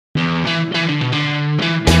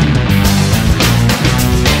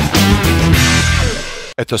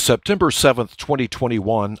At the September 7th,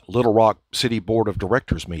 2021 Little Rock City Board of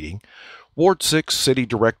Directors meeting, Ward 6 City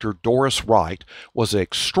Director Doris Wright was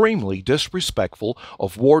extremely disrespectful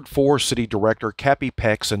of Ward 4 City Director Capi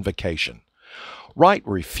Peck's invocation. Wright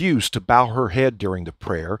refused to bow her head during the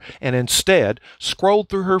prayer and instead scrolled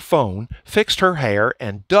through her phone, fixed her hair,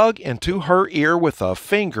 and dug into her ear with a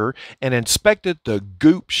finger and inspected the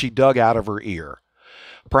goop she dug out of her ear.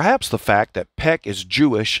 Perhaps the fact that Peck is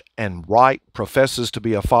Jewish and Wright professes to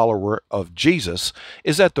be a follower of Jesus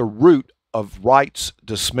is at the root of Wright's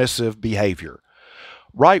dismissive behavior.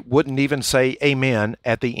 Wright wouldn't even say amen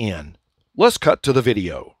at the end. Let's cut to the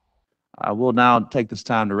video. I will now take this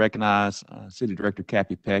time to recognize City Director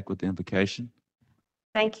Capi Peck with the invocation.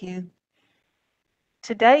 Thank you.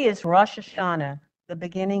 Today is Rosh Hashanah, the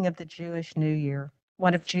beginning of the Jewish New Year,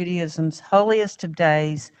 one of Judaism's holiest of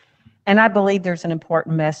days, and I believe there's an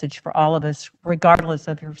important message for all of us, regardless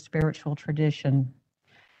of your spiritual tradition.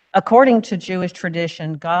 According to Jewish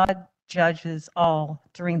tradition, God judges all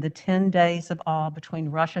during the 10 days of awe between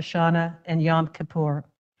Rosh Hashanah and Yom Kippur.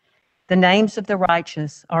 The names of the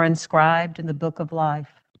righteous are inscribed in the book of life.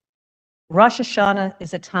 Rosh Hashanah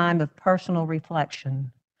is a time of personal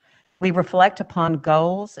reflection. We reflect upon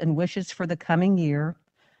goals and wishes for the coming year,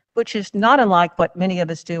 which is not unlike what many of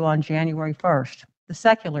us do on January 1st, the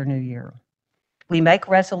secular New Year. We make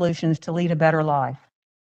resolutions to lead a better life.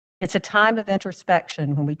 It's a time of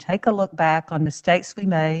introspection when we take a look back on mistakes we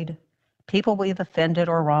made, people we've offended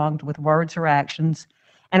or wronged with words or actions,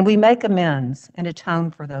 and we make amends and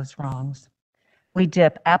atone for those wrongs. We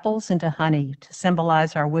dip apples into honey to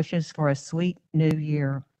symbolize our wishes for a sweet new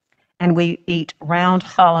year, and we eat round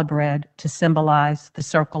challah bread to symbolize the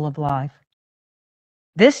circle of life.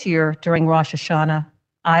 This year, during Rosh Hashanah,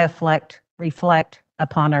 I reflect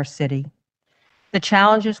upon our city. The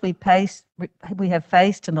challenges we have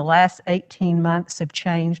faced in the last 18 months have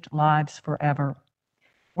changed lives forever.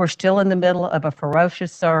 We're still in the middle of a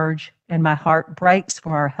ferocious surge, and my heart breaks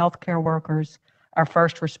for our healthcare workers, our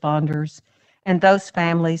first responders, and those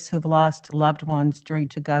families who've lost loved ones during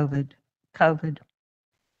COVID.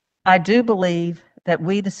 I do believe that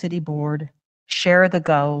we, the City Board, share the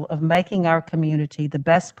goal of making our community the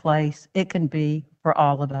best place it can be for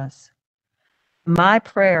all of us. My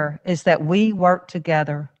prayer is that we work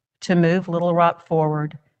together to move Little Rock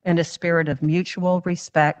forward in a spirit of mutual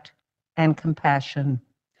respect and compassion.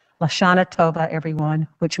 Lashana Tova, everyone,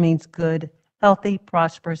 which means good, healthy,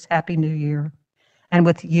 prosperous, happy New Year. And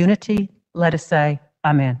with unity, let us say,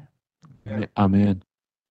 Amen. Amen.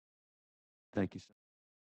 Thank you.